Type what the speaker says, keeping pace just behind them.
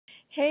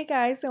Hey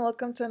guys, and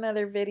welcome to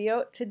another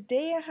video.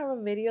 Today I have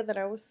a video that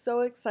I was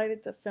so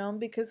excited to film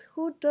because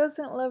who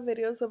doesn't love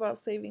videos about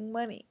saving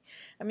money?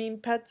 I mean,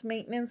 pets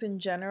maintenance in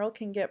general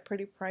can get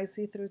pretty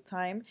pricey through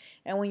time,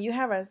 and when you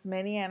have as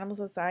many animals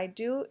as I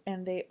do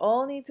and they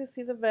all need to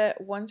see the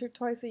vet once or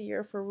twice a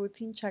year for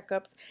routine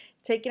checkups,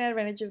 taking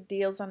advantage of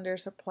deals on their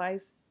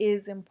supplies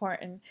is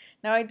important.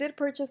 Now, I did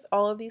purchase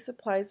all of these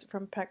supplies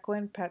from Petco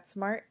and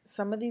PetSmart.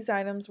 Some of these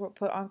items were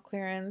put on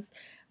clearance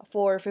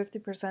for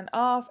 50%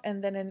 off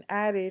and then an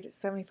added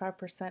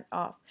 75%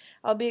 off.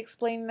 I'll be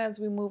explaining as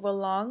we move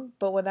along,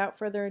 but without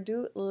further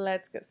ado,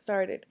 let's get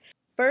started.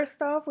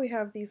 First off, we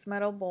have these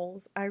metal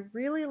bowls. I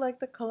really like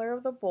the color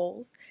of the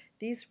bowls.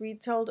 These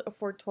retailed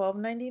for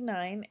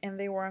 $12.99 and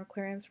they were on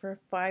clearance for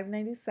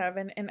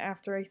 $5.97, and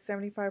after a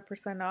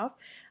 75% off,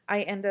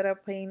 I ended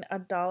up paying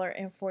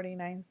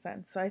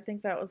 $1.49. So I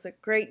think that was a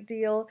great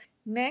deal.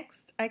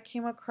 Next, I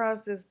came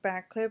across this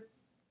back clip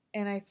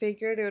and I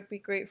figured it would be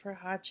great for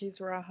Hachi's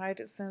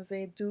rawhide since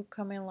they do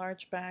come in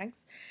large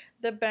bags.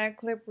 The bag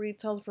clip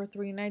retailed for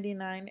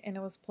 $3.99 and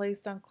it was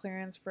placed on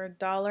clearance for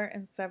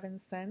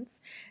 $1.07,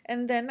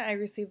 and then I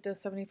received a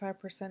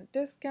 75%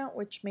 discount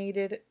which made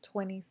it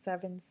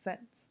 27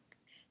 cents.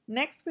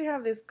 Next, we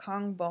have this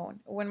Kong bone.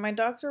 When my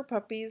dogs were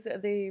puppies,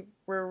 they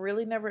were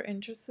really never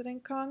interested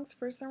in Kongs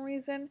for some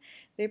reason.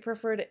 They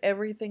preferred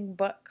everything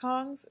but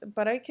Kongs,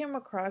 but I came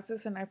across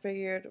this and I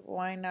figured,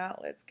 why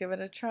not? Let's give it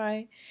a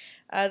try.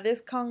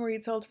 This Kong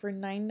retailed for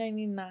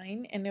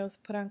 $9.99 and it was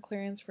put on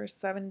clearance for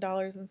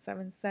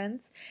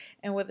 $7.07.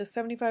 And with a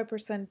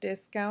 75%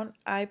 discount,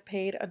 I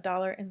paid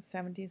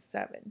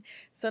 $1.77.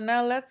 So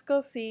now let's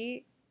go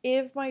see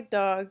if my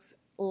dogs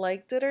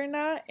liked it or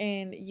not,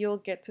 and you'll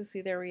get to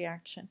see their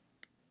reaction.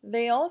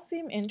 They all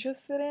seem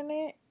interested in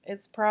it.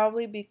 It's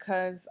probably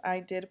because I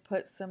did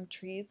put some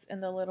treats in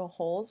the little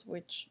holes,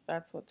 which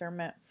that's what they're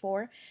meant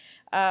for.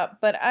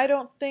 But I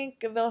don't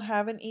think they'll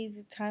have an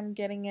easy time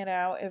getting it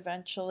out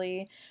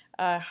eventually.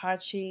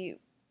 Hachi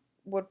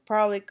would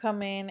probably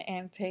come in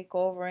and take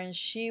over and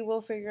she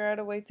will figure out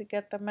a way to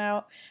get them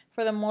out.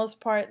 For the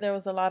most part, there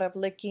was a lot of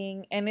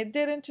licking and it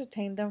did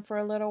entertain them for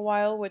a little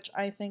while, which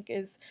I think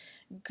is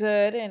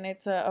good, and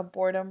it's a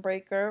boredom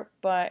breaker.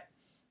 But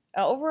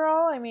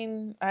overall, I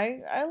mean,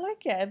 I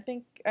like it.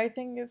 I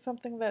think it's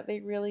something that they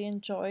really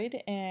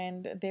enjoyed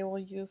and they will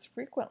use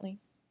frequently.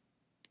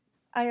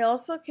 I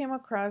also came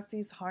across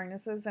these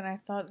harnesses and I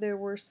thought they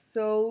were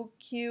so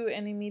cute,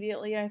 and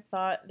immediately I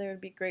thought they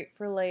would be great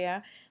for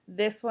Leia.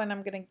 This one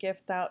I'm going to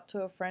gift out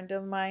to a friend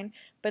of mine,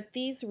 but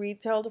these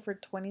retailed for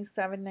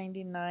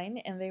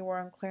 $27.99 and they were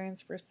on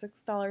clearance for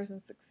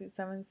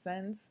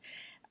 $6.67,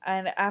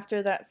 and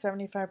after that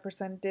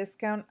 75%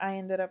 discount I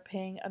ended up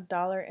paying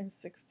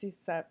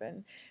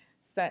 $1.67.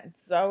 So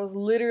I was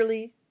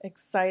literally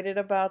excited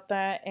about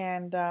that,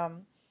 and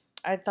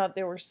I thought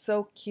they were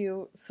so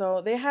cute.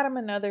 So they had them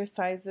in other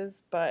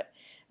sizes, but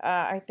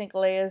I think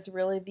Leia is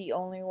really the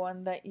only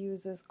one that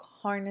uses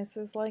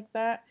harnesses like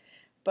that.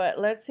 But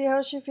let's see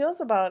how she feels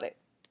about it.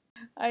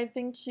 I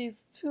think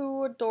she's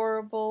too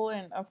adorable,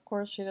 and of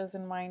course she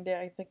doesn't mind it.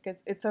 I think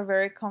it's a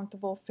very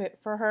comfortable fit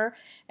for her,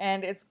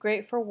 and it's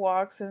great for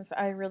walks since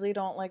I really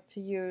don't like to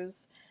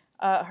use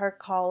her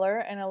collar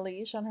and a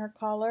leash on her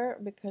collar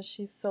because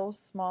she's so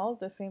small.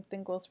 The same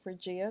thing goes for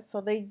Gia,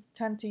 so they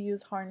tend to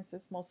use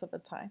harnesses most of the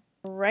time.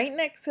 Right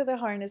next to the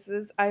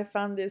harnesses, I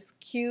found this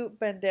cute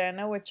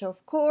bandana, which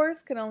of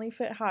course can only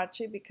fit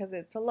Hachi because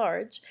it's a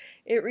large.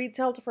 It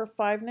retailed for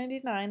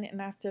 $5.99, and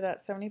after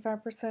that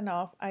 75%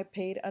 off, I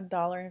paid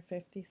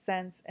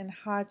 $1.50. And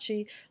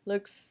Hachi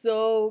looks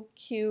so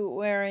cute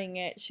wearing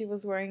it. She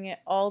was wearing it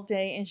all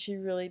day and she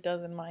really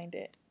doesn't mind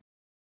it.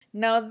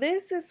 Now,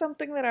 this is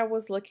something that I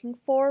was looking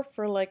for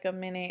like a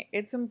minute.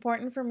 It's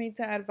important for me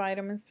to add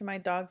vitamins to my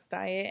dog's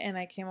diet, and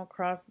I came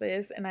across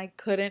this and I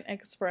couldn't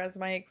express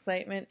my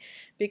excitement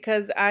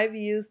because I've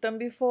used them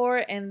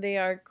before and they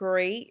are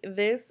great.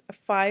 This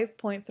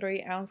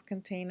 5.3 ounce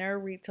container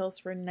retails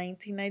for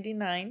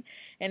 $19.99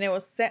 and it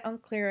was set on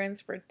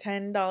clearance for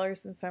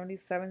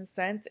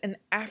 $10.77, and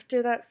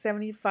after that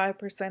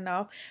 75%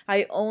 off,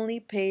 I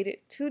only paid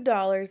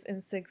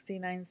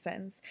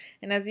 $2.69.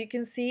 And as you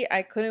can see,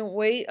 I couldn't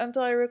wait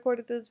until I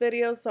recorded this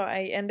video, so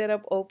I ended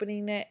up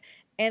opening it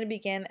and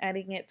began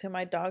adding it to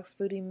my dog's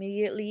food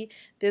immediately.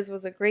 This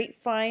was a great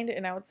find,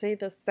 and I would say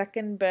the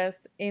second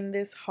best in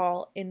this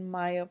haul in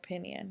my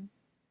opinion.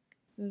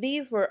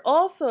 These were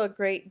also a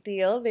great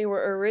deal. They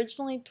were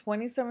originally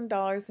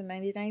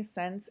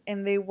 $27.99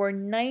 and they were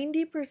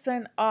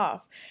 90%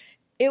 off.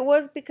 It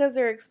was because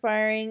they're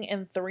expiring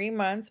in 3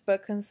 months,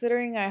 but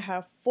considering I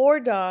have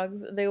 4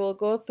 dogs, they will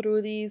go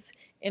through these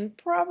in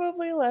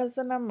probably less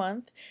than a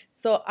month.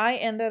 So I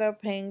ended up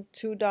paying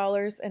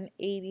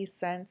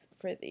 $2.80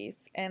 for these.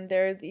 And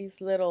they're these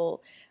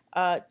little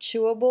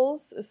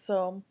chewables,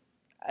 so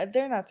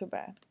they're not too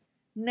bad.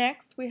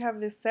 Next, we have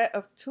this set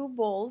of 2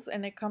 bowls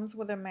and it comes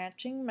with a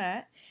matching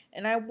mat.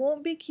 And I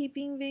won't be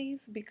keeping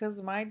these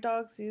because my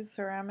dogs use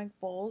ceramic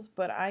bowls,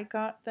 but I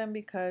got them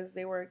because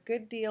they were a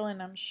good deal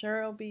and I'm sure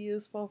it'll be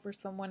useful for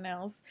someone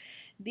else.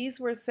 These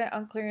were set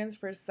on clearance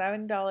for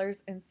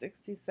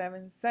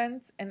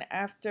 $7.67 and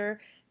after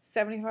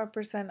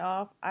 75%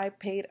 off, I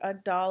paid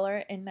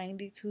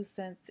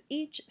 $1.92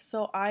 each,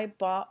 so I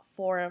bought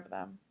 4 of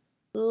them.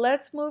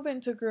 Let's move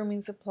into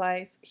grooming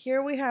supplies.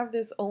 Here we have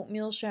this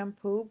oatmeal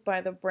shampoo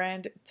by the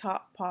brand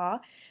Top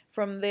Paw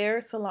from their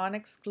salon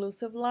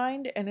exclusive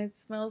line, and it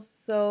smells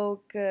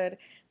so good.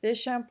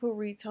 This shampoo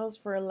retails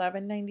for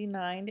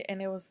 $11.99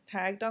 and it was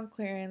tagged on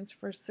clearance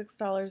for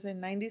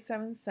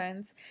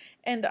 $6.97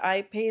 and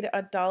I paid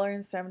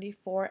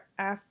 $1.74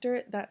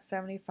 after that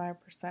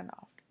 75%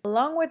 off.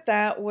 Along with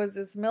that was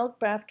this milk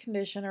bath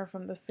conditioner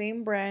from the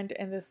same brand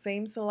and the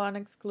same salon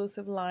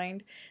exclusive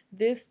line.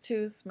 This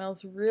too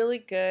smells really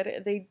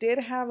good. They did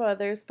have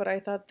others, but I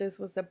thought this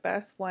was the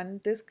best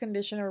one. This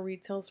conditioner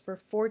retails for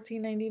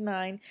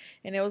 $14.99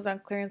 and it was on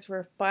clearance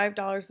for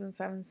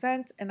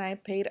 $5.07 and I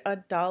paid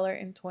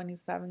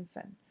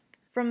 $1.27.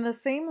 From the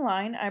same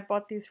line, I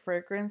bought these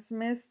fragrance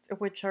mists,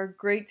 which are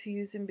great to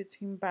use in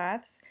between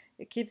baths.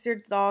 It keeps your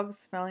dogs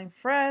smelling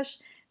fresh.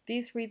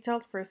 These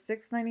retailed for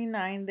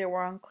 $6.99. They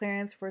were on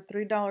clearance for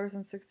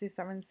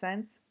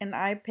 $3.67 and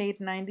I paid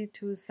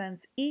 92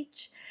 cents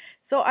each.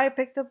 So I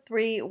picked up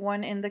 3,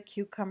 1 in the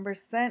cucumber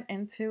scent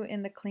and 2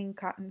 in the clean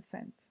cotton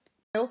scent.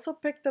 I also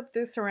picked up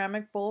this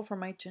ceramic bowl for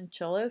my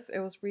chinchillas. It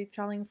was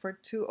retailing for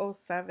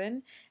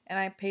 $2.07 and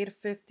I paid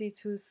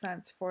 52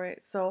 cents for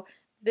it. So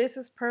this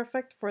is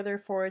perfect for their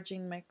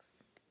foraging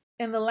mix.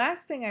 And the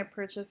last thing I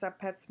purchased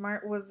at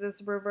PetSmart was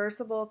this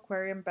reversible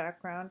aquarium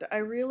background. I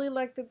really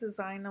like the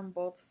design on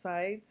both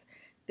sides.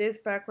 This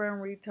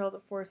background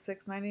retailed for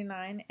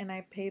 $6.99 and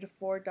I paid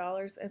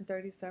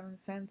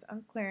 $4.37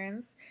 on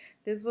clearance.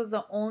 This was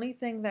the only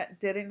thing that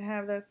didn't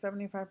have that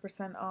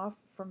 75% off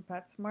from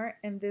PetSmart,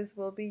 and this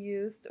will be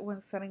used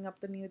when setting up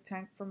the new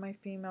tank for my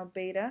female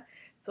beta,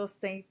 so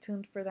stay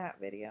tuned for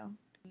that video.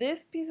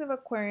 This piece of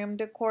aquarium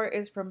decor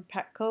is from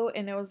Petco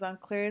and it was on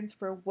clearance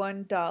for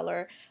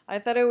 $1. I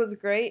thought it was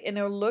great and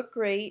it would look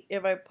great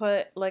if I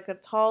put like a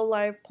tall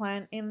live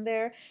plant in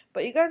there,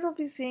 but you guys will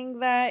be seeing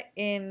that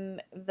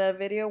in the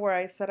video where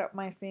I set up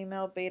my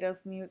female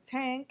beta's new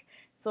tank,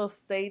 so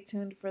stay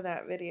tuned for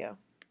that video.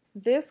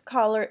 This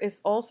collar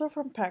is also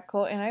from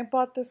Petco and I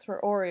bought this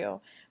for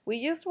Oreo. We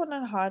used one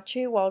on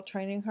Hachi while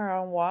training her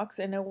on walks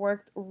and it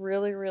worked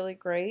really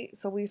great.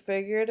 So we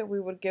figured we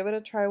would give it a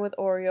try with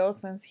Oreo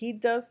since he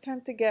does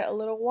tend to get a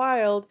little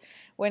wild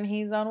when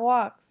he's on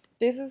walks.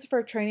 This is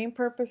for training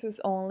purposes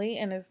only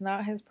and is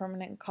not his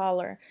permanent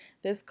collar.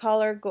 This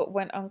collar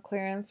went on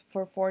clearance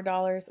for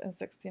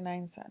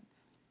 $4.69.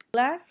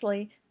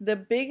 Lastly, the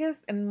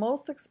biggest and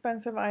most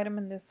expensive item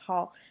in this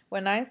haul.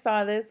 When I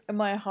saw this,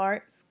 my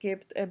heart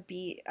skipped a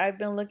beat. I've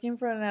been looking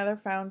for another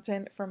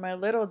fountain for my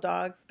little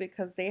dogs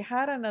because they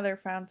had another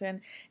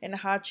fountain and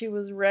Hachi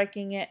was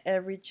wrecking it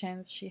every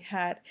chance she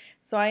had.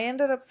 So I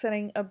ended up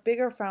setting a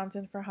bigger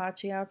fountain for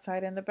Hachi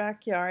outside in the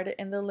backyard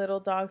and the little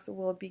dogs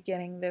will be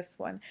getting this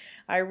one.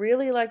 I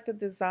really like the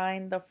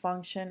design, the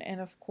function, and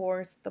of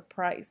course the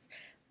price.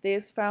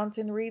 This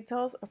fountain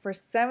retails for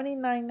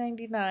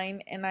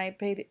 $79.99 and I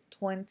paid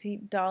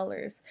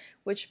 $20,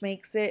 which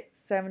makes it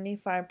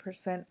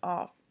 75%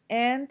 off.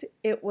 And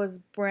it was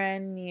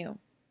brand new.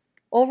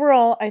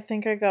 Overall, I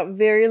think I got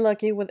very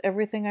lucky with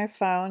everything I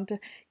found.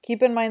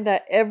 Keep in mind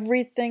that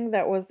everything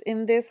that was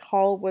in this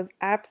haul was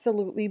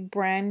absolutely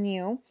brand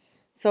new.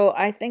 So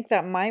I think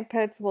that my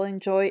pets will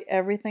enjoy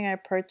everything I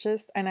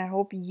purchased and I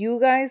hope you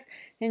guys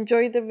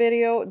enjoyed the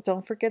video.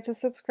 Don't forget to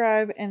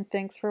subscribe and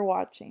thanks for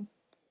watching.